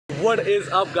What is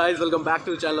up guys, welcome back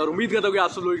to the channel. और उम्मीद करता हूँ कि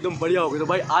आप सब लोग एकदम बढ़िया होंगे। तो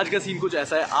भाई आज का सीन कुछ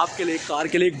ऐसा है, आपके लिए कार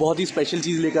के लिए एक बहुत ही स्पेशल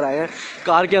चीज़ लेकर आए हैं।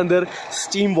 कार के अंदर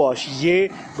स्टीम वॉश। ये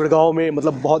गुड़गांव में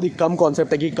मतलब बहुत ही कम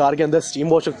कॉन्सेप्ट है कि कार के अंदर स्टीम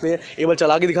वॉश रखते हैं। एक बार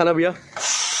चला के दिखाना भैया।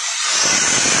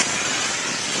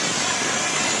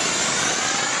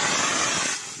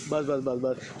 बस बस बस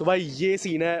बस। तो भाई ये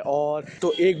सीन है। और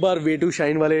तो एक बार वे टू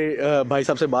शाइन वाले भाई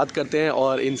साहब से बात करते हैं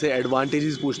और इनसे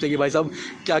एडवांटेजेस पूछते हैं कि भाई साहब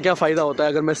क्या क्या फ़ायदा होता है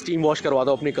अगर मैं स्टीम वॉश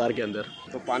करवाता हूँ अपनी कार के अंदर।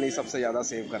 तो पानी सबसे ज़्यादा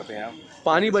सेव करते हैं आप,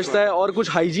 पानी बचता है और कुछ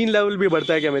हाइजीन लेवल भी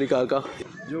बढ़ता है क्या मेरी कार का?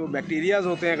 जो बैक्टीरियाज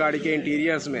होते हैं गाड़ी के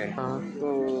इंटीरियर्स में, हाँ। तो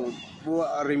वो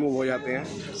रिमूव हो जाते हैं,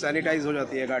 सैनिटाइज हो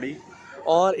जाती है गाड़ी।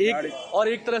 और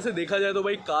एक तरह से देखा जाए तो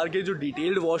भाई कार के जो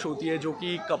डिटेल्ड वॉश होती है, जो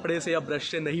कि कपड़े से या ब्रश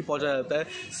से नहीं पहुंचा जाता है,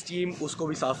 स्टीम उसको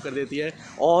भी साफ़ कर देती है।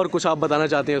 और कुछ आप बताना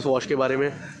चाहते हैं इस वॉश के बारे में?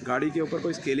 गाड़ी के ऊपर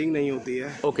कोई स्केलिंग नहीं होती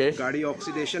है। ओके। गाड़ी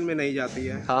ऑक्सीडेशन में नहीं जाती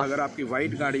है। हाँ। अगर आपकी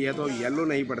वाइट गाड़ी है तो येलो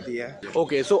नहीं पड़ती है।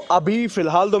 ओके, सो अभी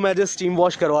फ़िलहाल तो मैं जस्ट स्टीम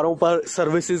वॉश करवा रहा हूँ, पर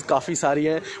सर्विसेज काफ़ी सारी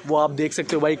हैं, वो आप देख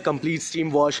सकते हो भाई। Complete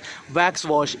steam wash, wax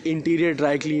wash, interior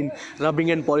dry clean, rubbing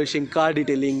and polishing, car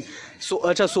detailing,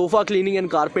 sofa cleaning and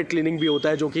carpet cleaning भी होता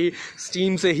है, जो कि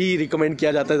स्टीम से ही रिकमेंड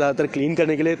किया जाता है ज़्यादातर क्लीन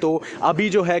करने के लिए। तो अभी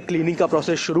जो है क्लीनिंग का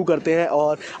प्रोसेस शुरू करते हैं।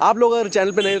 और आप लोग अगर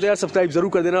चैनल पे नए हो तो यार सब्सक्राइब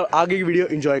ज़रूर कर देना और आगे की वीडियो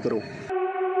एंजॉय करो।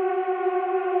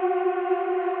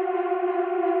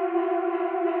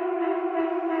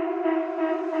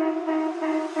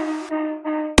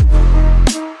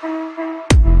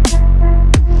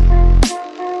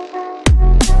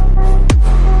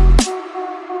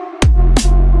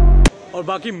 और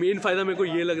बाकी मेन फ़ायदा मेरे को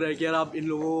ये लग रहा है कि यार आप इन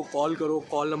लोगों को कॉल करो।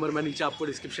 कॉल नंबर मैं नीचे आपको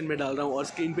डिस्क्रिप्शन में डाल रहा हूँ और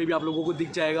स्क्रीन पे भी आप लोगों को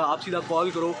दिख जाएगा। आप सीधा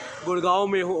कॉल करो, गुड़गांव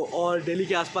में हो और दिल्ली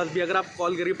के आसपास भी अगर आप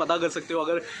कॉल करके पता कर सकते हो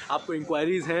अगर आपको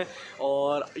इंक्वायरीज़ हैं।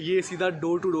 और ये सीधा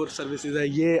डोर टू डोर सर्विसेज है।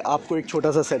 ये आपको एक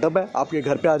छोटा सा सेटअप है, आपके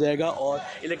घर पर आ जाएगा और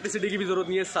इलेक्ट्रिसिटी की भी ज़रूरत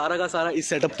नहीं है। सारा का सारा इस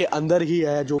सेटअप के अंदर ही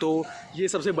है। जो तो ये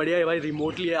सबसे बढ़िया है भाई,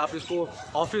 रिमोटली है। आप इसको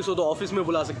ऑफिस हो तो ऑफिस में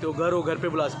बुला सकते हो, घर हो घर पर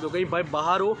बुला सकते हो, कहीं भाई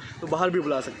बाहर हो तो बाहर भी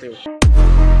बुला सकते हो।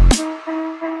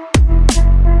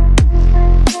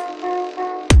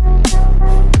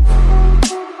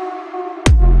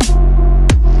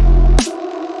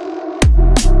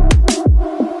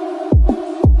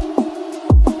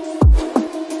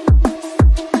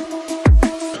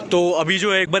 तो अभी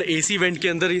जो है एक बार एसी वेंट के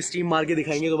अंदर ही स्टीम मार के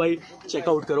दिखाएंगे। तो भाई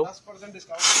चेकआउट करो। 10%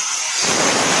 डिस्काउंट।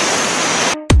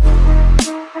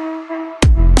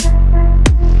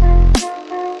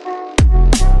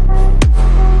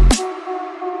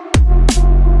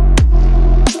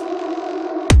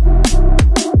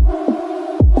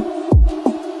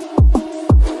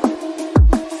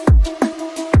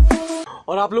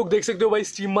 और आप लोग देख सकते हो भाई,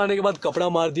 स्टीम मारने के बाद कपड़ा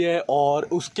मार दिया है और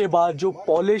उसके बाद जो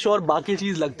पॉलिश और बाकी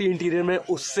चीज़ लगती है इंटीरियर में,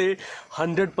 उससे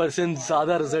 100%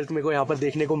 ज़्यादा रिजल्ट मेरे को यहाँ पर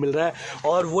देखने को मिल रहा है।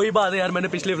 और वही बात है यार, मैंने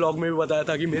पिछले व्लॉग में भी बताया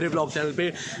था कि मेरे व्लॉग चैनल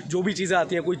पे जो भी चीज़ें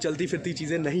आती हैं कोई चलती फिरती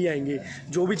चीज़ें नहीं आएंगी।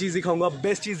 जो भी चीज़ दिखाऊंगा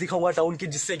बेस्ट चीज़ दिखाऊंगा टाउन की,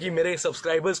 जिससे कि मेरे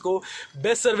सब्सक्राइबर्स को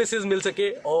बेस्ट सर्विसेज मिल सके।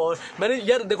 और मैंने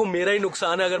यार देखो, मेरा ही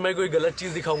नुकसान है अगर मैं कोई गलत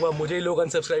चीज़ दिखाऊंगा, मुझे ही लोग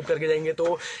अनसब्सक्राइब करके जाएंगे।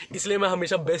 तो इसलिए मैं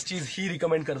हमेशा बेस्ट चीज़ ही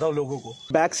रिकमेंड करता हूँ लोगों को।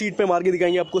 बैक सीट पर मार के दिखाएंगे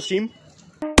आपको स्टीम।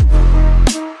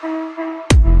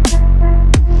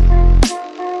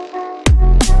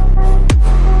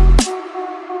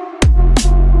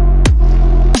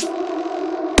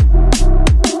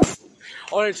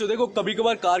 और सो देखो, कभी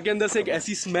कभार कार के अंदर से एक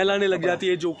ऐसी स्मेल आने लग जाती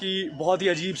है जो कि बहुत ही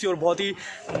अजीब सी और बहुत ही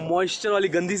मॉइस्चर वाली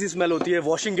गंदी सी स्मेल होती है।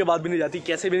 वॉशिंग के बाद भी नहीं जाती,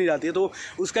 कैसे भी नहीं जाती है। तो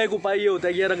उसका एक उपाय ये होता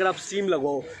है कि यार अगर आप स्टीम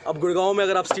लगवाओ, अब गुड़गांव में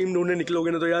अगर आप स्टीम ढूंढने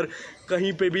निकलोगे ना तो यार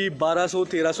कहीं पे भी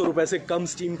 1200-1300 रुपये से कम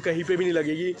स्टीम कहीं पे भी नहीं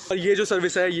लगेगी। और ये जो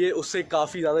सर्विस है ये उससे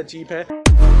काफ़ी ज़्यादा चीप है।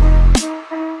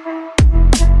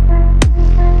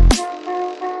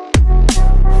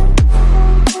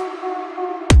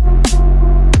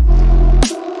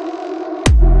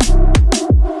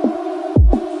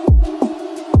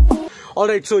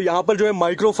 और सो यहाँ पर जो है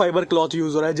माइक्रो फाइबर क्लॉथ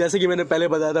यूज़ हो रहा है। जैसे कि मैंने पहले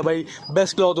बताया था भाई,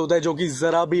 बेस्ट क्लॉथ होता है जो कि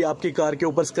ज़रा भी आपकी कार के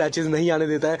ऊपर स्क्रैचेस नहीं आने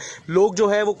देता है। लोग जो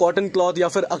है वो कॉटन क्लॉथ या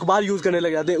फिर अखबार यूज़ करने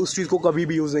लग जाते हैं, उस चीज़ को कभी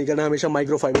भी यूज़ नहीं करना है, हमेशा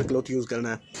माइक्रो फाइबर क्लॉथ यूज़ करना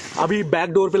है। अभी बैक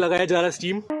डोर पर लगाया जा रहा है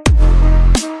स्टीम।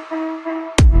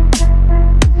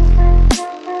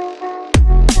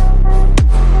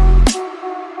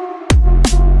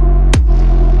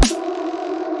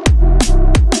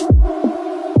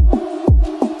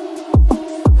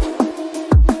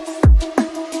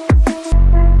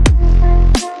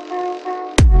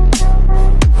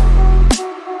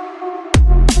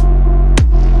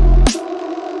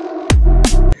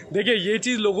 देखिए ये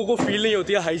चीज़ लोगों को फील नहीं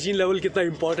होती है, हाइजीन लेवल कितना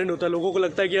इंपॉर्टेंट होता है। लोगों को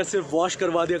लगता है कि यार सिर्फ वॉश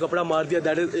करवा दिया, कपड़ा मार दिया,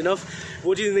 दैट इज़ इनफ।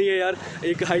 वो चीज़ नहीं है यार,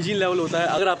 एक हाइजीन लेवल होता है।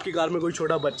 अगर आपकी कार में कोई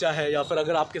छोटा बच्चा है या फिर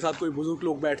अगर आपके साथ कोई बुजुर्ग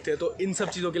लोग बैठते हैं तो इन सब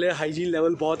चीज़ों के लिए हाइजीन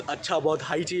लेवल बहुत अच्छा, बहुत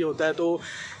हाई चाहिए होता है। तो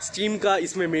स्टीम का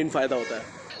इसमें मेन फ़ायदा होता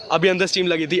है। अभी अंदर स्टीम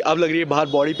लगी थी, अब लग रही है बाहर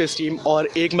बॉडी पे स्टीम। और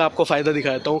एक मैं आपको फ़ायदा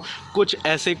दिखा देता हूँ, कुछ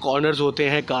ऐसे कॉर्नर्स होते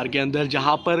हैं कार के अंदर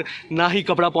जहाँ पर ना ही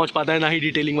कपड़ा पहुँच पाता है, ना ही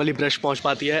डिटेलिंग वाली ब्रश पहुँच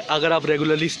पाती है। अगर आप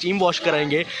रेगुलरली स्टीम वॉश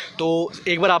कराएंगे तो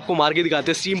एक बार आपको मार के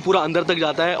दिखाते हैं, स्टीम पूरा अंदर तक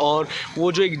जाता है और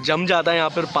वो जो एक जम जाता है यहाँ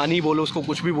पर, पानी बोलो उसको,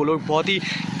 कुछ भी बोलो, बहुत ही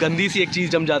गंदी सी एक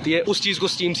चीज़ जम जाती है, उस चीज़ को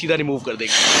स्टीम सीधा रिमूव कर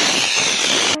देगी।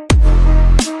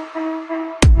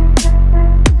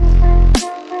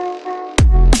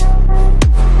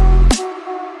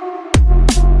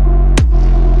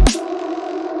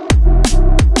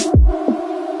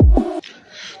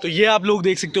 तो ये आप लोग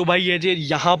देख सकते हो भाई, ये जो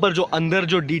यहाँ पर जो अंदर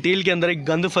जो डिटेल के अंदर एक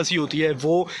गंद फंसी होती है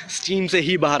वो स्टीम से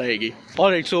ही बाहर आएगी।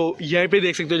 ऑलराइट, सो यहाँ पे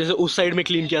देख सकते हो जैसे उस साइड में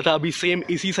क्लीन किया था, अभी सेम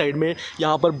इसी साइड में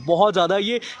यहाँ पर बहुत ज़्यादा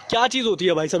ये क्या चीज़ होती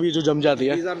है भाई साहब, ये जो जम जाती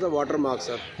है? Water marks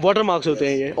sir, water marks होते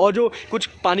हैं ये। और जो कुछ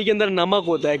पानी के अंदर नमक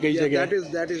होता है कई जगह,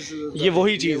 ये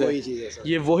वही चीज़ है,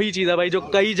 ये वही चीज़ है भाई, जो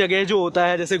कई जगह जो होता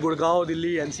है, जैसे गुड़गांव,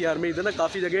 दिल्ली, NCR में इधर ना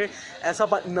काफ़ी जगह ऐसा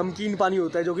नमकीन पानी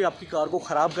होता है जो कि आपकी कार को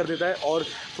ख़राब कर देता है और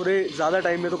थोड़े ज़्यादा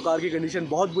टाइम में तो कार की कंडीशन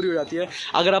बहुत बुरी हो जाती है।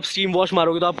 अगर आप स्टीम वॉश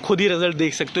मारोगे तो आप खुद ही रिजल्ट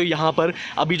देख सकते हो, यहाँ पर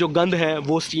अभी जो गंद है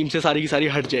वो स्टीम से सारी की सारी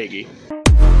हट जाएगी।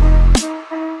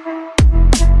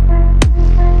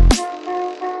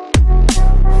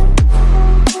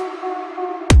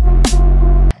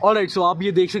 ऑलराइट, सो आप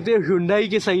ये देख सकते हैं Hyundai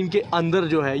के साइन के अंदर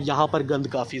जो है यहाँ पर गंद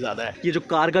काफ़ी ज़्यादा है। ये जो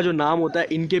कार का जो नाम होता है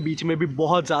इनके बीच में भी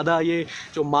बहुत ज़्यादा ये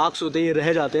जो मार्क्स होते हैं ये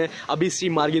रह जाते हैं। अभी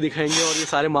स्टीम मार के दिखाएंगे और ये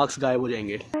सारे मार्क्स गायब हो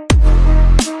जाएंगे।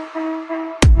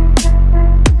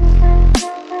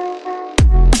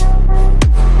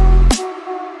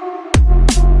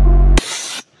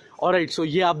 ऑलराइट, सो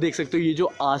ये आप देख सकते हो, ये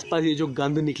जो आसपास ये जो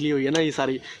गंद निकली हुई है ना, ये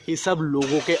सारी, ये सब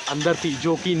लोगों के अंदर थी,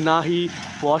 जो कि ना ही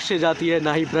वॉश से जाती है,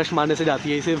 ना ही ब्रश मारने से जाती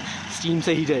है, ये सिर्फ स्टीम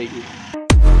से ही जाएगी।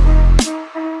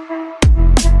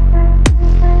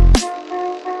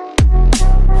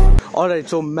 ऑलराइट,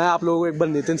 सो मैं आप लोगों को एक बार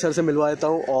नितिन सर से मिलवा देता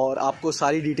हूँ और आपको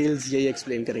सारी डिटेल्स यही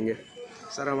एक्सप्लेन करेंगे।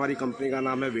 सर हमारी कंपनी का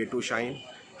नाम है वे टू शाइन।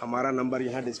 हमारा नंबर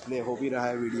यहाँ डिस्प्ले हो भी रहा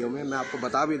है वीडियो में, मैं आपको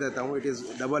बता भी देता हूँ। It is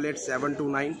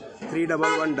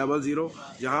 8872931100।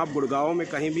 जहाँ आप गुड़गांव में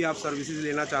कहीं भी आप सर्विसेज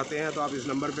लेना चाहते हैं तो आप इस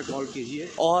नंबर पे कॉल कीजिए।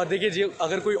 और देखिए जी,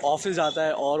 अगर कोई ऑफिस जाता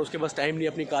है और उसके पास टाइम नहीं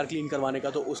अपनी कार क्लीन करवाने का,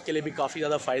 तो उसके लिए भी काफ़ी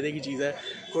ज़्यादा फ़ायदे की चीज़ है।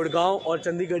 गुड़गांव और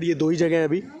चंडीगढ़ ये दो ही जगह हैं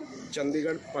अभी,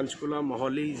 चंडीगढ़, पंचकुला,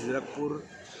 मोहाली, जीरकपुर,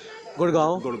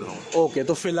 गुड़गांव। ओके,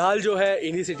 तो फिलहाल जो है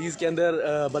इन्हीं सिटीज़ के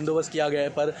अंदर बंदोबस्त किया गया है,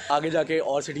 पर आगे जाके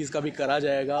और सिटीज़ का भी करा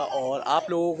जाएगा। और आप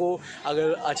लोगों को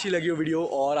अगर अच्छी लगी हो वीडियो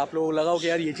और आप लोगों को लगा हो कि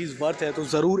यार ये चीज़ वर्थ है, तो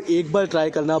ज़रूर एक बार ट्राई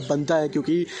करना बनता है,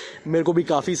 क्योंकि मेरे को भी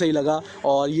काफ़ी सही लगा।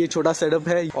 और ये छोटा सेटअप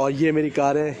है और ये मेरी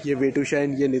कार है, ये वे टू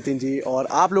शाइन, ये नितिन जी। और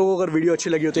आप लोगों को अगर वीडियो अच्छी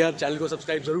लगी हो तो यार चैनल को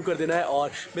सब्सक्राइब जरूर कर देना है।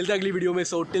 और मिलता है अगली वीडियो में।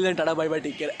 So till then tata bye bye,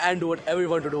 take care and do whatever you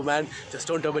want to do man, just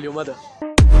don't trouble your mother.